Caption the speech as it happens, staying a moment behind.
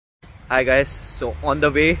Hi guys, so on the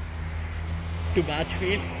way to match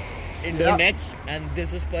field, indoor nets, and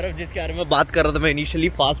this is Parav जिसके बारे में बात कर रहा था मैं इनिशियली,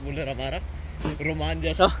 फास्ट बॉलर हमारा रोमान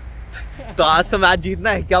जैसा। तो आज तो मैच जीतना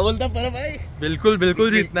है, क्या बोलता है परब भाई? बिल्कुल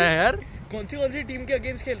बिल्कुल जीतना है यार। कौन सी टीम के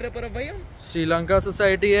अगेंस्ट खेल रहे हैं परब भाई हम? श्रीलंका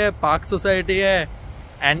सोसाइटी है, पाक सोसाइटी है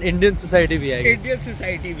एंड इंडियन सोसाइटी भी है। इंडियन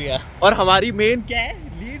सोसाइटी भी है। और हमारी मेन क्या है?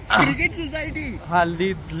 Leeds cricket society. हाँ,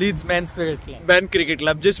 Leeds men's cricket club. Main cricket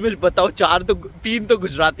club, जिसमें बताओ 3 तो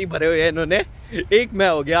गुजराती भरे हुए हैं इन्होंने, एक मैं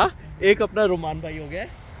हो गया, एक अपना रोमान भाई हो गया,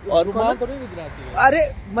 और रोमान तो नहीं गुजराती है। अरे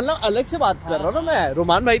मतलब अलग से बात कर रहा हूँ ना मैं,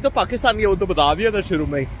 रोमान भाई तो पाकिस्तान के, वो तो बता दिया था शुरू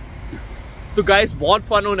में ही। तो गाइस बहुत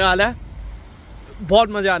फन होने वाला है, बहुत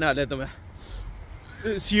मजा आने वाला है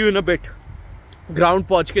तुम्हें। सी you in a bit. Ground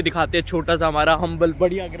पहुंच के दिखाते हैं, छोटा सा हमारा हम्बल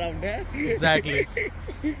बढ़िया ग्राउंड है। Exactly.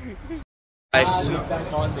 guys,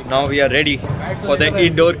 now we are ready for the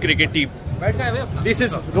indoor cricket team. This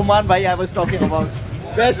is Roman bhai I was talking about.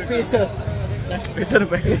 Best pacer.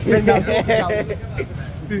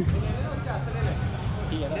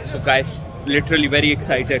 So guys, literally very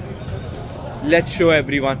excited. Let's show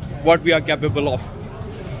everyone what we are capable of.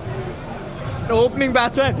 Opening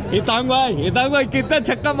batsman हितांग भाई कितना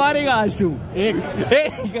छक्का मारेगा आज तू? एक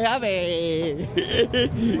गया बे।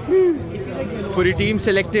 पूरी team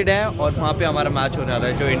selected है और वहाँ पे हमारा मैच होने वाला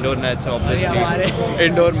है, जो इंडोर मैच है, ऑब्वियसली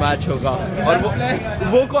इंडोर मैच होगा। और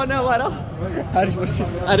वो कौन है हमारा? हर्ष।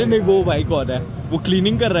 अरे नहीं, वो भाई कौन है? वो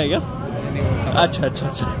क्लीनिंग कर रहा है क्या? अच्छा।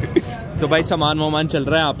 तो भाई सामान चल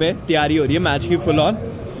रहा है, यहाँ पे तैयारी हो रही है मैच की फुल ऑन।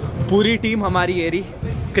 पूरी टीम हमारी एरी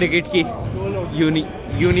क्रिकेट की,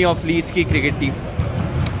 यूनी ऑफ लीड्स की क्रिकेट टीम।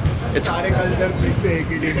 सारे कल्चर मिक्स है एक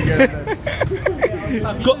ही टीम के अंदर।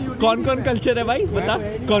 कौन कल्चर है भाई बता?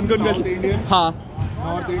 कौन कल्चर? इंडियन, हाँ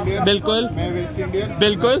नॉर्थ इंडियन, बिल्कुल, मैं वेस्ट इंडियन,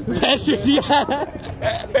 बिल्कुल वेस्ट इंडिया।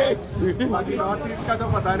 बाकी नॉर्थ ईस्ट का तो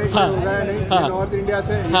पता नहीं क्या होगा या नहीं। हाँ, नॉर्थ इंडिया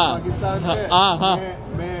से, हाँ, पाकिस्तान से, हाँ,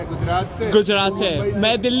 मैं गुजरात से,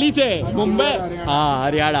 मैं दिल्ली से, मुंबई, हाँ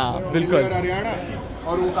हरियाणा, बिल्कुल हरियाणा।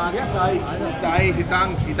 और वो कहाँ गया? साई हितांग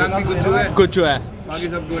भी कुछ है, बाकी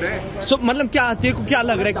सब गोरे। सो मतलब क्या तेरे को क्या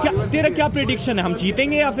लग रहा है, क्या तेरा क्या प्रेडिक्शन है? हम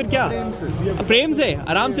जीतेंगे या फिर क्या? प्रेम से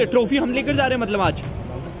आराम से ट्रॉफी हम लेकर जा रहे हैं मतलब आज।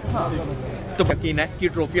 तो यकीन है कि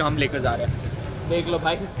ट्रॉफी हम लेकर जा रहे हैं। देख लो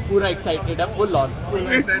भाई, पूरा एक्साइटेड है, फुल ऑन।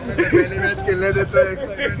 पहले मैच खेलने देते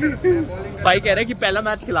हैं। भाई कह रहे हैं कि पहला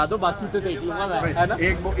मैच खिला दो, बाकी तो देख लूंगा मैं, है ना?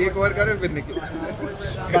 एक ओवर करो फिर निकल,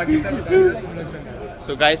 बाकी सब।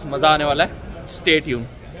 सो गाइस मजा आने वाला है, स्टे ट्यून।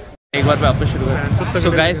 एक बार पे आपको शुरू करें।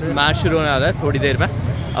 सो गाइस मैच शुरू होने वाला है थोड़ी देर में।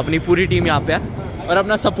 अपनी पूरी टीम यहाँ पे है और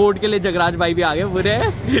अपना सपोर्ट के लिए जगराज भाई भी आ गए। बुरे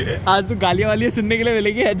आज तो गालियाँ वालियाँ सुनने के लिए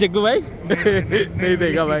मिलेगी, है जग्गू भाई? नहीं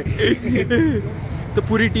देगा भाई। तो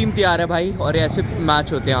पूरी टीम तैयार है भाई, और ऐसे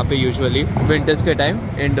मैच होते हैं यहाँ पे यूजुअली विंटर्स के time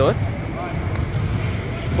indoor.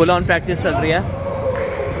 Full on practice चल रही है।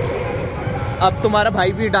 अब तुम्हारा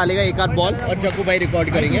भाई भी डालेगा एक आध बॉल और जग्गू भाई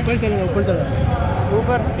रिकॉर्ड करेंगे।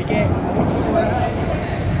 ऊपर ठीक है।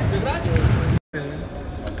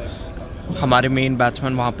 हमारे मेन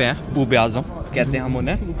बैट्समैन वहाँ पे हैं, बूबे आजम कहते हैं हम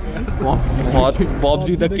उन्हें। बहुत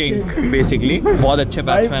बॉब्जी द किंग बेसिकली, बहुत अच्छे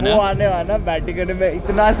बैट्समैन है। वो आने वाला बैटिंग करने में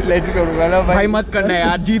इतना स्लेज करूंगा ना भाई मत करना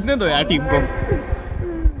यार, जीतने दो यार टीम को।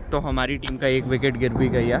 तो हमारी टीम का एक विकेट गिर भी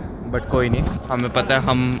गई है, बट कोई नहीं, हमें पता है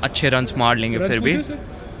हम अच्छे रन्स मार लेंगे फिर भी।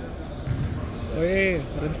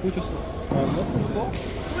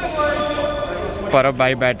 परब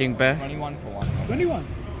भाई बैटिंग पे। 21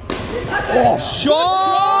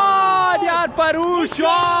 शॉट यार परू,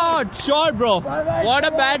 shot bro, what a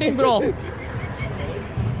batting bro.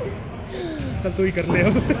 चल तू ही कर ले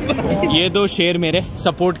अब। ये दो शेर मेरे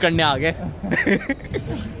सपोर्ट करने आ गए।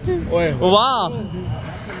 वाह,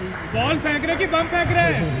 बॉल फेंक रहे कि बम फेंक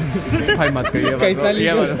रहे? भाई मत करिए कैसा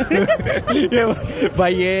लिया?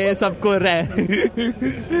 भाई ये सबको रहा है।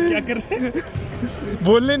 क्या कर रहे हैं?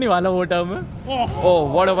 बोलने नहीं वाला वो टर्म है।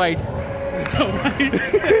 Oh what a white.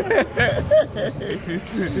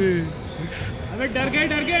 अबे डर गए।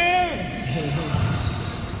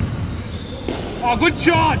 Good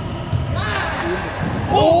shot.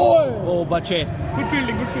 ओ बचे। Good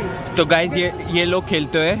fielding. तो गाइज ये लोग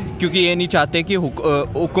खेलते हैं क्योंकि ये नहीं चाहते कि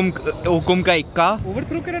हुकुम का इक्का।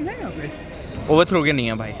 ओवरथ्रो के रन है यहाँ पे? ओवरथ्रो के नहीं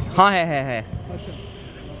है भाई। हाँ है।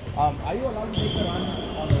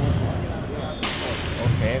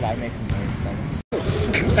 Okay, that makes sense.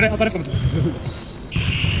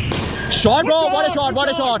 Shot bro, what a shot.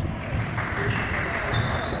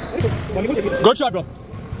 Good shot bro.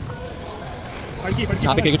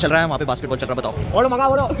 यहाँ पे क्रिकेट चल रहा है, वहाँ पे बास्केटबॉल चल रहा है, बताओ।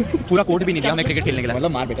 पूरा कोर्ट भी नहीं दिया हमें क्रिकेट खेलने के लिए।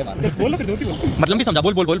 मतलब मार बेटे मार। बोल फिर मतलब भी समझा,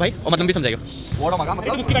 बोल भाई, और मतलब भी समझाएगा।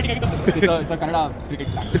 मतलब उसकी बैटिंग आई तो Kannada cricket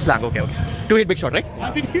slang. Slang okay. To hit big shot right.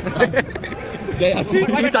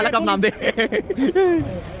 साला कब नाम दे।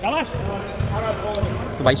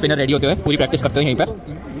 तो भाई स्पिनर रेडी होते हुए पूरी प्रैक्टिस करते हैं यहीं पर।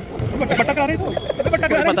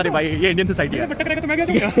 पता नहीं भाई, ये इंडियन सोसाइटी है भाई।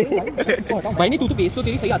 नहीं तू तो पेस तो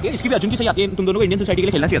तेरी सही आती है, इसकी भी अर्जुन की सही आती है। तुम दोनों को इंडियन सोसाइटी के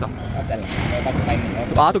लिए खेलना चाहिए था।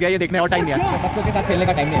 तो क्या ये देखने और टाइम नहीं है, बच्चों के साथ खेलने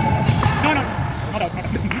का टाइम नहीं है।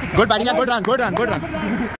 Good batting, good run, good run, good run.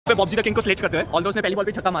 पे बॉब्जी द किंग को स्लेट करते हैं, ऑल्दो उसने पहली बॉल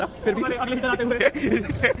पे छक्का मारा, फिर भी अगले हिटर आते हुए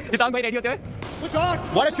हितांग भाई रेडी होते हुए।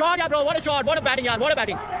 व्हाट अ शॉट यार bro, what a shot, what a batting यार, व्हाट अ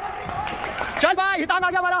बैटिंग। चल भाई हितांग आ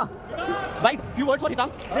गया हमारा भाई। Few words for हितांग।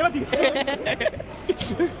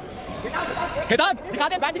 हितांग दिखा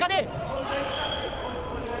दे, बैट दिखा दे।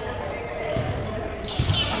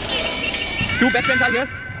 Two best friends are here.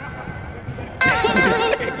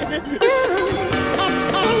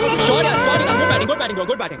 Sure, yeah, good batting, good batting, bro,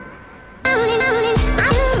 good batting.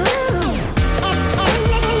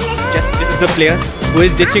 Just this is the player who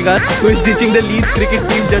is ditching us, who is ditching the Leeds cricket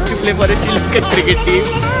team just to play for a Sri Lankan cricket team.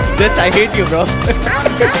 Just I hate you, bro.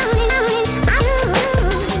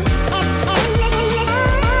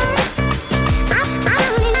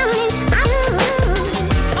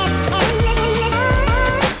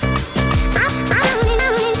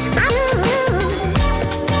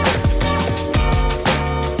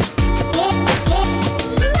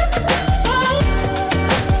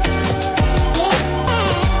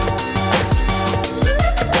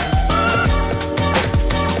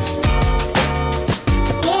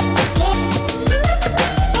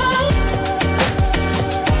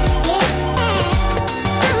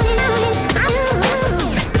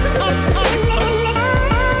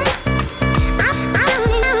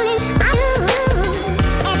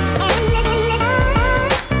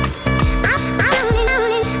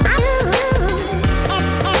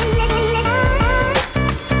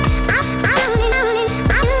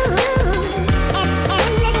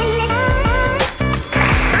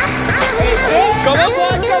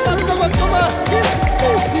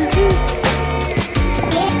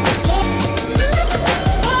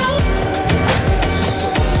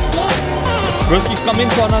 Broski,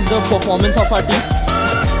 comments on the performance of our team?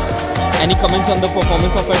 Any comments on the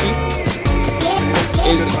performance of our team?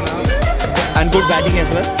 And good batting as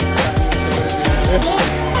well.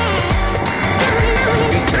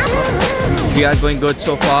 We are going good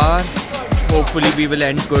so far. Hopefully we will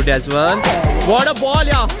end good as well. What a ball,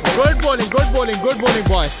 yeah! Good bowling, boy. Oh, right. Good bowling,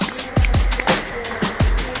 boy.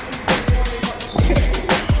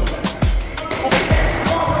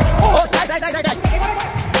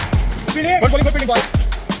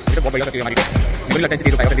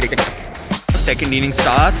 Second inning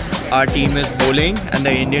starts. Our team is bowling and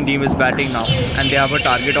the Indian team is batting now, and they have a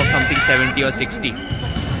target of something 70 or 60.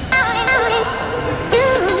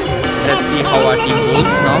 Let's see how our team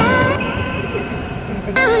bowls now.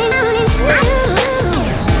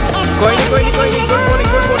 Good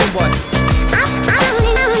bowling, boy.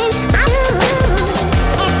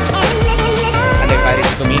 And they carry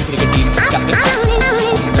the main cricket team captain.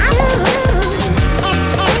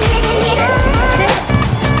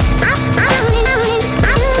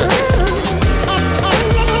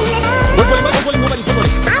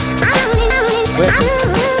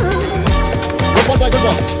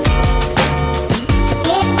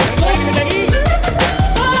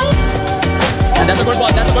 Good ball.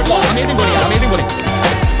 And that's a good ball. Amazing bowling.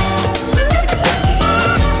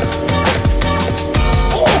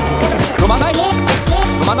 Roman,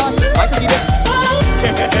 why so serious?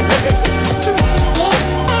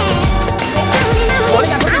 Bowling, good.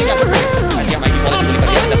 Yeah, my team bowling.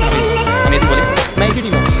 That's amazing bowling. मैं इसी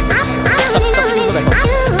team हूँ, सबसे team को बैठा हूँ।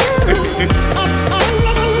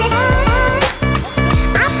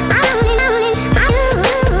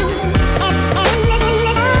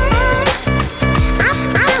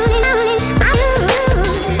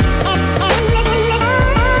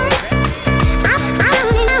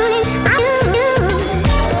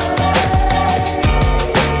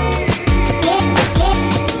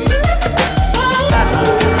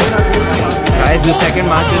 The second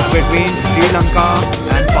match is between Sri Lanka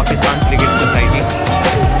and Pakistan Cricket Society.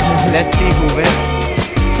 Let's see who wins.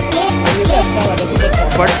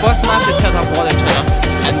 But first match अच्छा था, बहुत अच्छा था.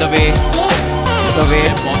 And the way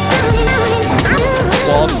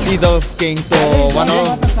Bobsy the King, तो one of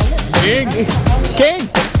King.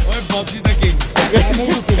 ओए बॉब्जी द किंग.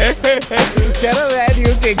 कह रहा है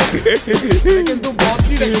you King. लेकिन तू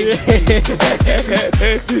बॉब्जी द किंग.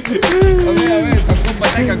 अबे सबको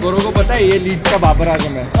पता है, क्या गोरो को पता है ये लीड्स का बाबर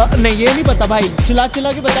आजम है? नहीं ये नहीं पता भाई, चिल्ला के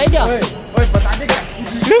बताए क्या? ओए बता दे क्या?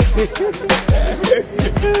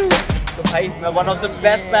 तो भाई मैं one of the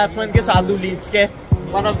best batsman के साथ हूँ लीड्स के,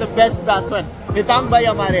 one of the best batsmen. हितांग भाई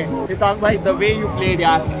हमारे, हितांग भाई the way you played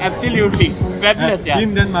यार, absolutely fabulous यार.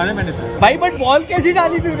 3 रन मारे मैंने सर. भाई बट बॉल कैसी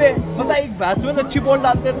डाली तूने? पता एक बैट्समैन अच्छी बॉल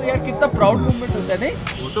डालते हैं तो यार कितना प्राउड मोमेंट होता है नहीं?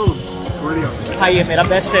 वो तो छोड़िए. हाँ ये मेरा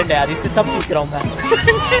बेस्ट फ्रेंड है यार, इससे सब सीख रहा हूँ मैं.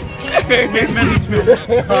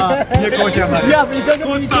 ये कोच है हमारा. ये हमेशा से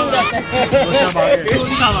पीछे हो जाता है.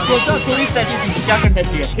 कोचा थोड़ी स्ट्रेटजी क्या करना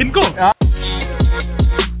चाहिए इनको?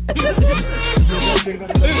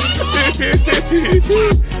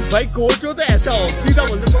 भाई कोच हो तो ऐसा हो, सीधा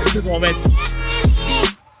बोलते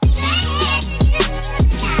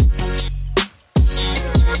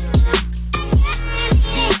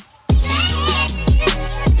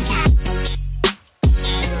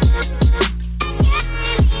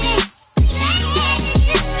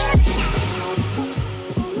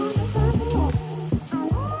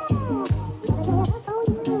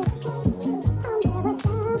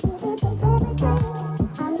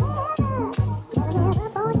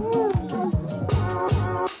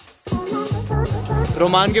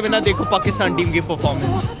रोमान के बिना देखो पाकिस्तान टीम की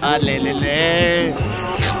परफॉर्मेंस. ले ले ले.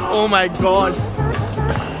 Oh my God.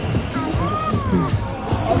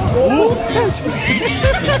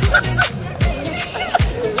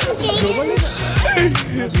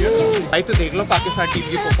 भाई तो देख लो पाकिस्तान टीम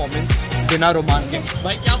की परफॉर्मेंस बिना रोमान के.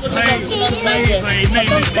 भाई क्या बोल रहे हैं?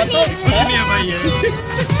 भाई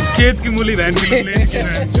खेत की मूली बहन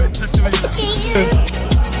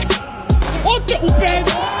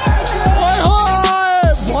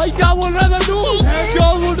भाई क्या बोल रहा था तू?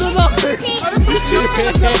 क्या बोल रहा था?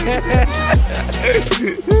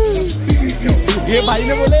 ये भाई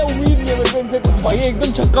ने बोले उम्मीद नहीं मेरे को इनसे. भाई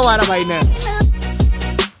एकदम छक्का मारा भाई ने.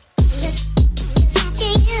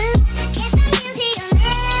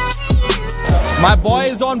 My boy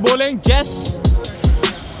is on bowling, Jess.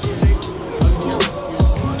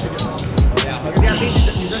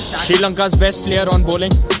 Sri Lanka's best player on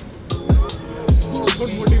bowling.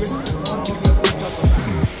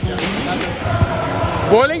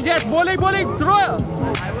 Bowling, Jess, bowling, throw.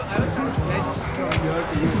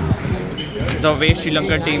 The way Sri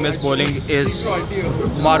Lankan team is bowling is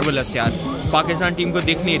marvelous यार. पाकिस्तान टीम को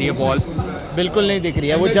दिख नहीं रही है बॉल, बिल्कुल नहीं दिख रही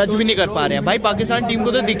है. वो जज भी नहीं कर पा रहे हैं. भाई पाकिस्तान टीम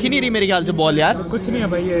को तो दिख ही नहीं रही मेरे ख्याल से बॉल यार. कुछ नहीं है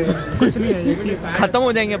भाई, ये कुछ नहीं है, ये खत्म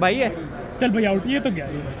हो जाएंगे भाई. ये चल भाई आउट. ये तो क्या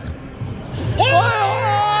है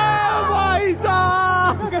भाई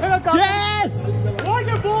साहब. Yes! What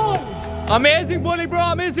a ball! Amazing bowling bro,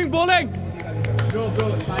 amazing bowling. Bro,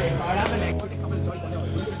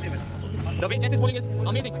 the way Jess is bowling is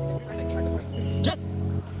amazing. Jess.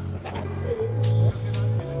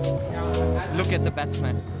 Look at the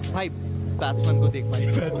batsman. भाई batsman को देख भाई.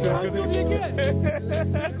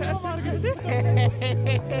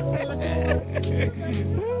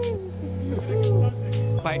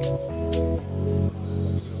 भाई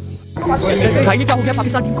ये क्या हो गया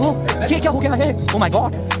पाकिस्तान टीम को? ये क्या हो गया है? Oh my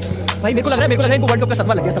God. भाई मेरे को लग रहा है इनको वर्ल्ड कप का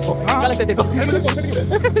सदमा लग गया सबको. क्या लगता है तेरे को?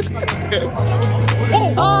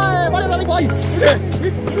 हाय बड़े बॉयज.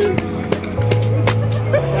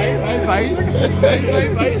 भाई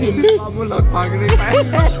लोग भाग रहे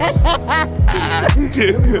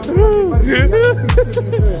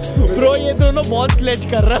ब्रो. ये दोनों बहुत स्लेज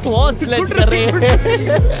कर रहे हैं.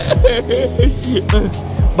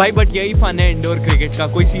 भाई बट यही फन है इंडोर क्रिकेट का.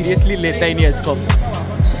 कोई सीरियसली लेता ही नहीं है इसको.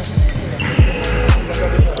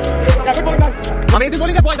 Amazing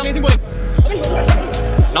bowling boys, amazing bowling.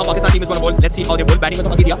 Now Pakistan team is gonna bowl. Let's see how they bowl. Batting में तो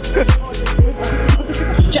हक ही दिया.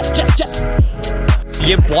 Chess.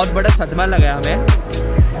 ये बहुत बड़ा सदमा लगा हमें.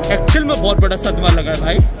 एक्चुअल में बहुत बड़ा सदमा लगा है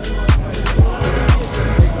भाई.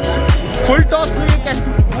 फुल टॉस को ये कैसे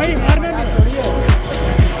भाई मारना नहीं छोड़ी है.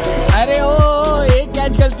 अरे ओ एक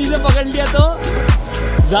कैच गलती से पकड़ लिया तो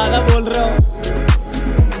ज्यादा बोल रहे हो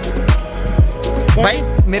भाई.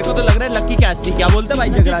 मेरे को तो लग रहा है लकी कैच थी. क्या बोलते भाई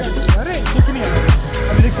जगराज? अरे कुछ नहीं है,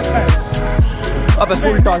 अभी देख सकता है. अबे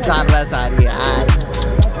फुल टॉस डाल रहा है सारी यार.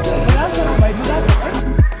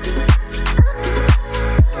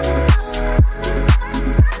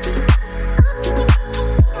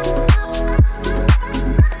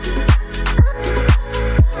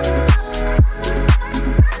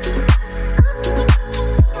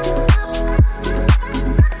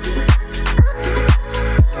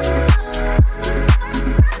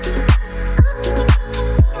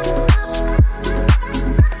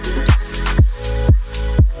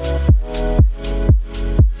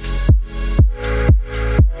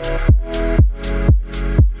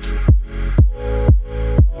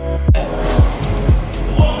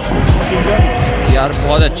 यार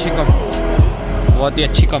बहुत ही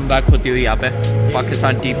अच्छी कमबैक होती हुई यहाँ पे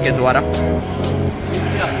पाकिस्तान टीम के द्वारा.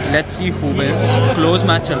 Let's see who wins. Close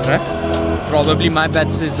match चल रहा है. Probably my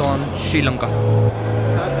bets is on Sri Lanka.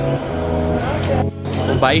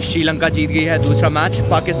 भाई श्रीलंका जीत गई है दूसरा मैच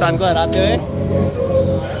पाकिस्तान को हराते हुए।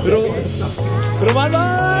 रोमान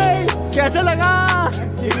भाई कैसे लगा?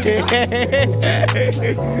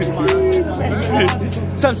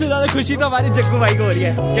 सबसे ज्यादा खुशी तो हमारी जग्गू भाई को हो रही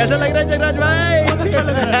है। कैसा लग रहा है जगराज भाई?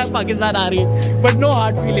 पाकिस्तान आ रही है but no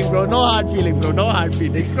hard feeling bro, no hard feeling bro, no hard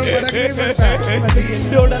feeling.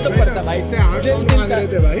 छोड़ना तो पड़ता भाई।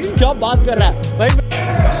 क्या बात कर रहा है भाई?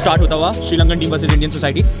 स्टार्ट होता हुआ Sri Lankan team versus Indian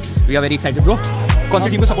society. We are very excited bro. कौन सी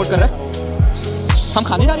टीम को सपोर्ट कर रहा है? हम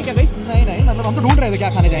खाने जा रहे हैं क्या भाई? नहीं मतलब हम तो ढूंढ रहे थे क्या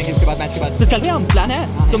खाने जाएंगे इसके बाद, मैच के बाद। तो चल रहे हैं हम, प्लान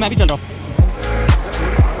है तो मैं भी चल रहा हूँ।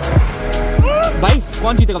 भाई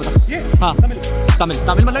कौन जीतेगा बता? हाँ तमिल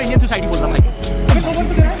मतलब इंडियन सोसाइटी बोल रहा हूँ भाई।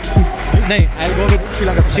 नहीं, I will go with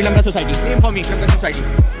Sri Lanka society. Same for me, Sri Lanka society,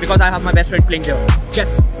 because I have my best friend playing there. Chess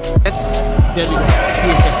there we go.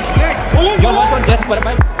 Your work on chess पर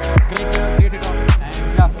भाई। Great it all.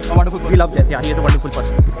 Yeah, wonderful. We love chess. Yeah, he is a wonderful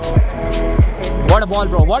person. What a ball,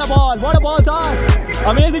 bro. What a ball. What a ball, sir.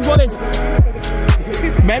 Amazing bowling.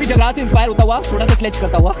 मैं भी जगराज से inspire होता हुआ थोड़ा सा sledge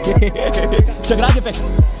करता हुआ। जगराज इफेक्ट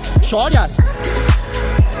शॉट यार।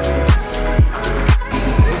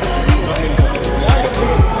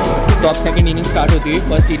 तो अब सेकंड इनिंग स्टार्ट होती है।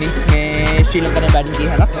 फर्स्ट इनिंग्स में श्रीलंका ने बैटिंग की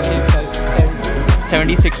है ना,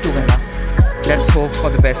 76 to win. Let's hope for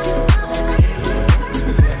the best.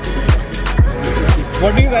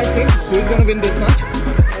 What do you guys think? Who is going to win this match?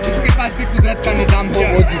 जिसके पास भी कुदरत का निजाम हो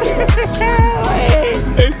वो जीतेगा।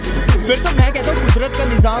 फिर तो मैं कहता हूँ कुदरत का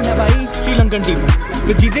निजाम है भाई श्रीलंकन टीम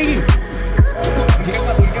तो जीतेगी। उनके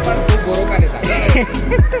पास तो गोरों का निजाम है।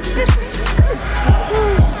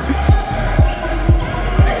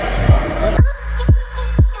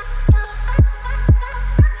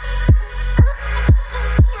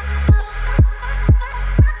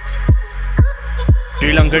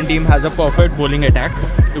 Sri Lankan team has a perfect bowling attack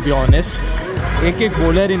to be honest. एक एक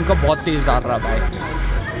बॉलर इनका बहुत तेज डाल रहा है भाई।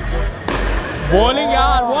 बॉलिंग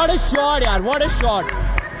यार, व्हाट अ शॉट यार, what a shot.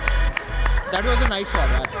 That was a nice shot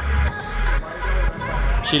यार।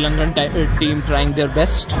 Sri Lankan team trying their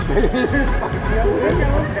best.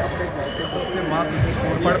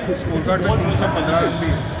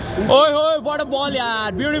 ओए ओए व्हाट अ बॉल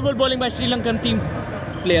यार, beautiful bowling bye Sri Lankan team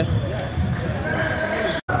player.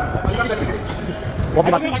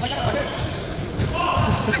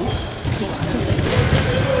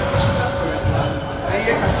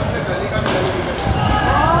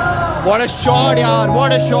 What a shot yaar,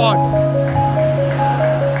 what a shot.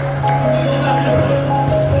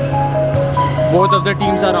 Both of the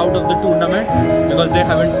teams are out of the tournament because they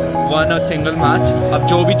haven't won a single match. अब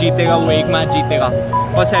जो भी जीतेगा वो एक match जीतेगा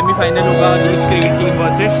और semifinal होगा Leeds cricket team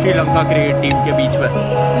versus Sri Lanka cricket team के बीच में।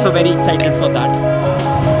 So very excited for that.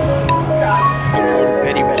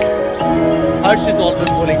 Very well. Harsh is always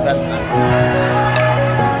bowling well.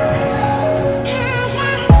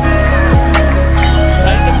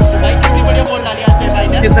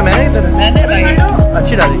 किसने? मैंने भाई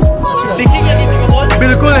अच्छी डाली। दिखी क्या किसी को बॉल?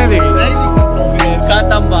 बिल्कुल नहीं दिखी।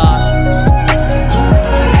 खत्म बात।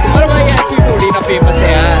 और भाई ऐसी थोड़ी ना फेमस है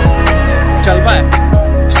यार, चल पाए।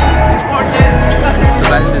 So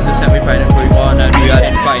guys, this is the semi-final going on and we are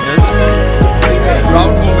in final.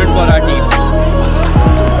 Proud moment for our team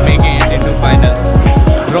making it into final.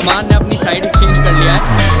 Roman ने अपनी साइड एक्सचेंज कर लिया है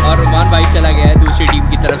और रोमान भाई चला गया है दूसरी टीम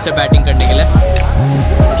की तरफ से बैटिंग करने के लिए।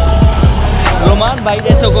 रोमान भाई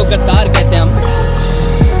जैसे को गद्दार कहते हैं हम।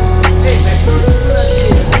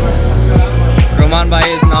 रोमान भाई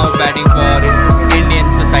is now batting for Indian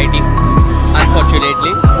society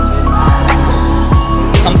unfortunately.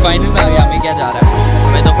 हम फाइनल में आ गए, हमें क्या जा रहा है,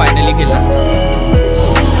 हमें तो फाइनल ही खेलना।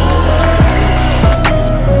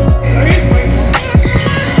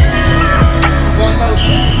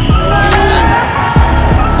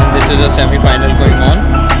 This is a semifinal going on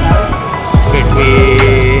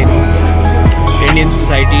between Indian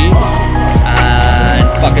society and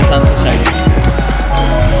Pakistan society.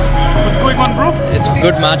 What's going on, bro? It's a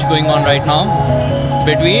good match going on right now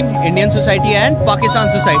between Indian society and Pakistan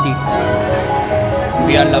society.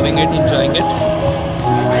 We are loving it, enjoying it.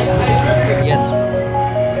 Yes.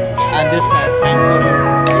 And this guy, thanks for you.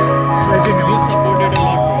 You supported a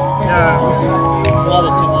lot. Yeah. बहुत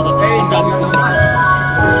अच्छा Punjabi bowling.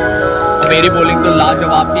 मेरी bowling तो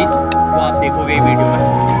लाजवाब थी, वो आप देखोगे video में।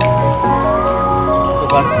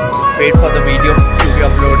 बस wait for the video to be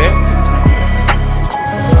uploaded.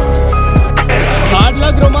 Hard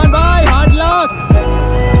luck Roman भाई, हार्ड लक।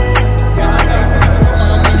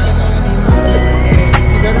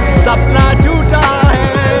 सपना टूटा है।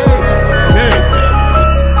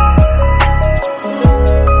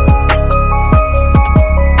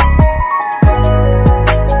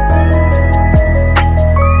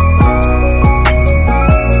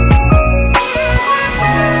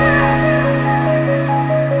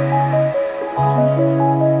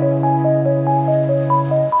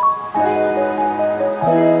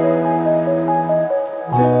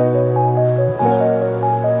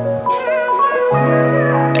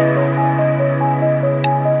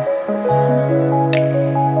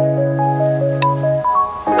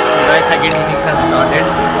 second innings has started.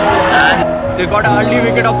 And they got an early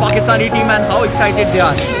wicket of Pakistani team, and how excited they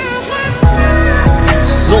are.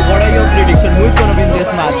 Bro, what are your predictions? Who is going to win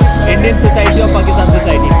this match? Indian society or Pakistan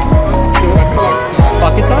society?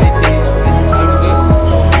 Pakistan?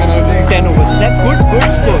 10 overs. That's good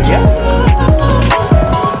score, yeah?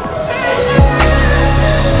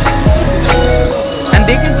 And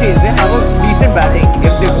they can chase. They have a decent batting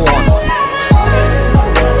if they go on.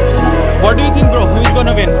 What do you think, bro? Who is going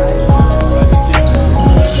to win?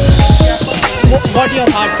 What your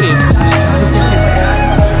heart says?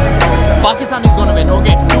 Pakistan is going to win.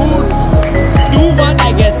 Okay, 2-1,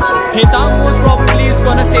 I guess. Hitam most probably is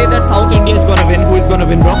going to say that South India is going to win. Who is going to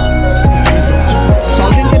win, bro?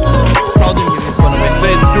 South India? South India is going to win. So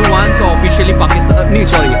it's 2-1. So officially Pakistan. No,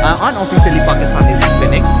 sorry. Unofficially Pakistan is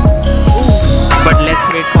winning. But let's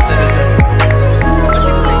wait for the result.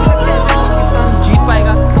 Pakistan jeet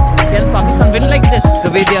paega? Can Pakistan win like this?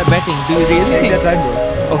 The way they are betting? Do you really think? Take their time, bro.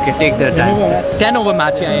 Okay, take their time. 10 over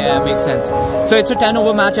match, yeah, makes sense. So it's a 10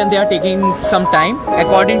 over match and they are taking some time,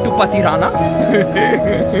 according to Patirana.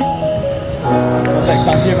 Sounds like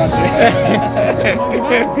Sanjay Mantre.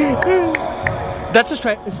 That's a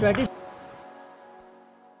strategy.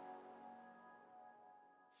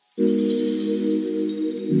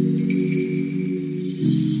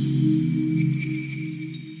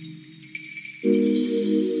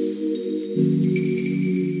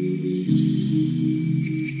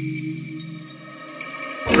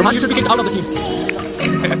 Roman should be kicked out of the team.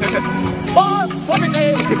 Oh, what we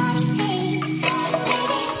say?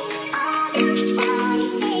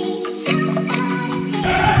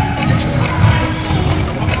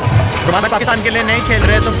 Roman Pakistan के लिए नहीं खेल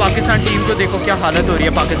रहे तो Pakistan team को देखो क्या हालत हो रही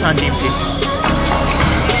है पाकिस्तान टीम की.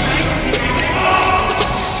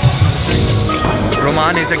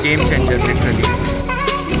 Roman is a game changer literally.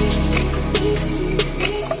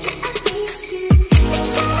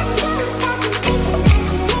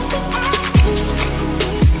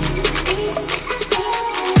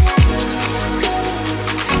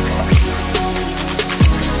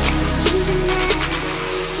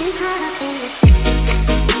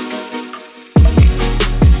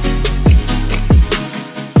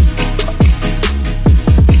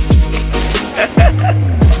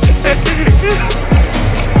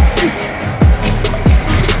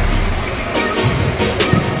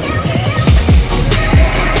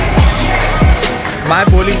 My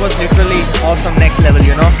bowling was literally awesome, next level,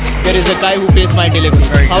 you know. There is a guy who pays my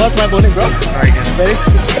delivery. How was my bowling, bro? Very good. Very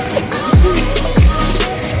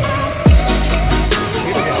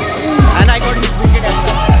And I got his wicket as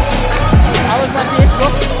well. How was my pace, bro?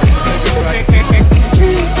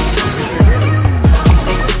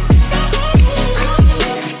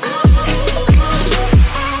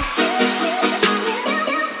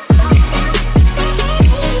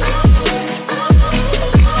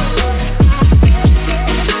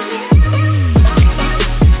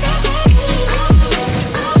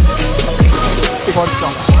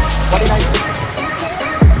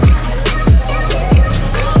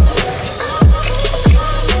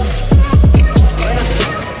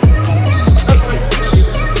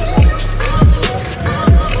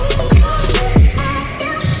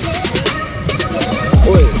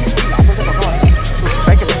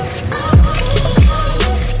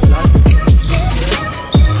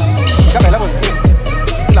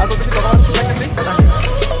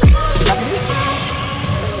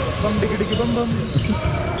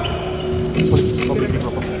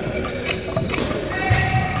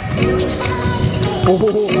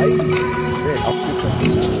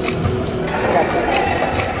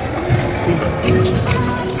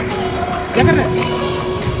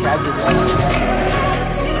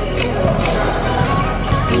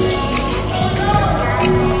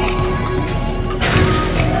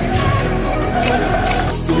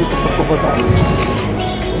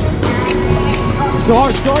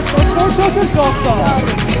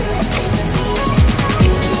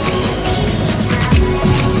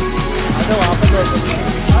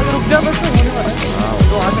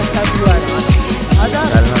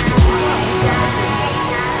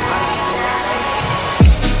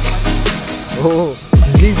 Oh,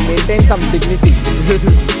 please maintain some dignity.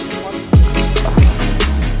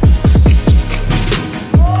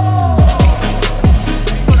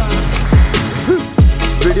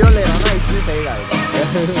 Video ले रहा हूँ ना इसलिए सही आएगा.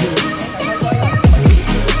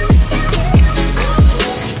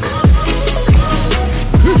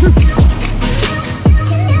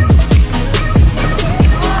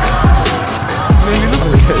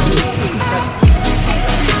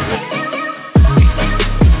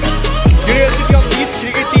 University of Leeds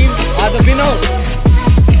cricket team are the winners.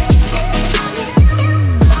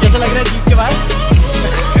 कैसा लग रहा है?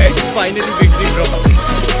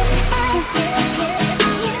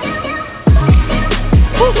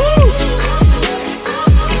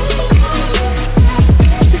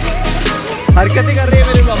 हरकतें कर रहे हैं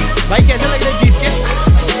मेरे ब्लॉग। भाई कैसा लग रहा है जीत के?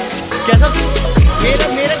 कैसा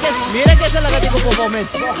मेरा कैसा लगा देखो परफॉर्मेंस?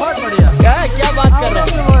 बहुत बढ़िया। क्या बात कर रहा है?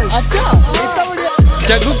 अच्छा इतना बढ़िया।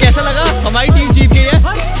 जग्गू कैसा लगा? हमारी टीम जीत गई है।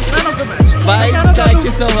 मैन ऑफ द मैच भाई, थैंक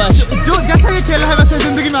यू सो मच। जो जैसा ये खेला है वैसे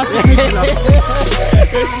जिंदगी में आपको नहीं खेला।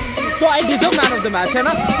 तो I deserve man of the match है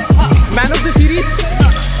ना? Man of the series?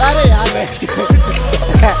 अरे यार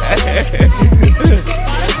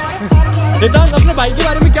नितांश, अपने भाई के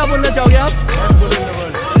बारे में क्या बोलना चाहोगे आप?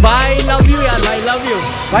 भाई लव यू यार, भाई लव यू।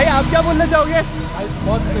 भाई आप क्या बोलना चाहोगे?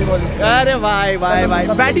 बहुत सही बॉलिंग। अरे भाई भाई भाई,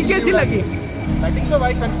 बैटिंग कैसी लगी? बैटिंग तो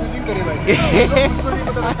भाई कंफ्यूजिंग करी भाई।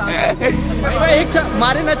 भाई एक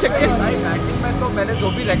मारे ना छक्के। भाई बैटिंग में तो मैंने जो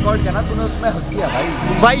भी रिकॉर्ड किया ना तूने उसमें हक किया भाई।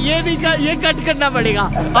 भाई ये नहीं कर, ये कट करना पड़ेगा।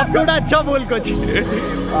 अब थोड़ा अच्छा बोल कुछ।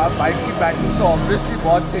 भाई की बैटिंग तो ऑब्वियसली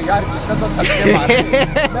बहुत सही यार, कितना तो छक्के मारे।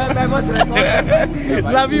 मैं बस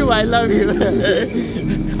रिकॉर्ड। लव यू भाई, love you.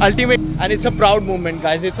 Ultimate and it's a proud moment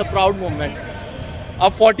guys, it's a proud moment.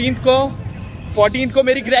 अब 14th को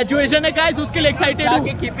मेरी ग्रेजुएशन है गाइस, उसके लिए एक्साइटेड हूँ।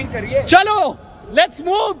 कीपिंग करिए। चलो let's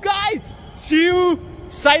move guys, C you,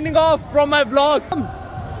 signing off from my vlog.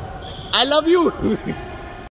 I love you.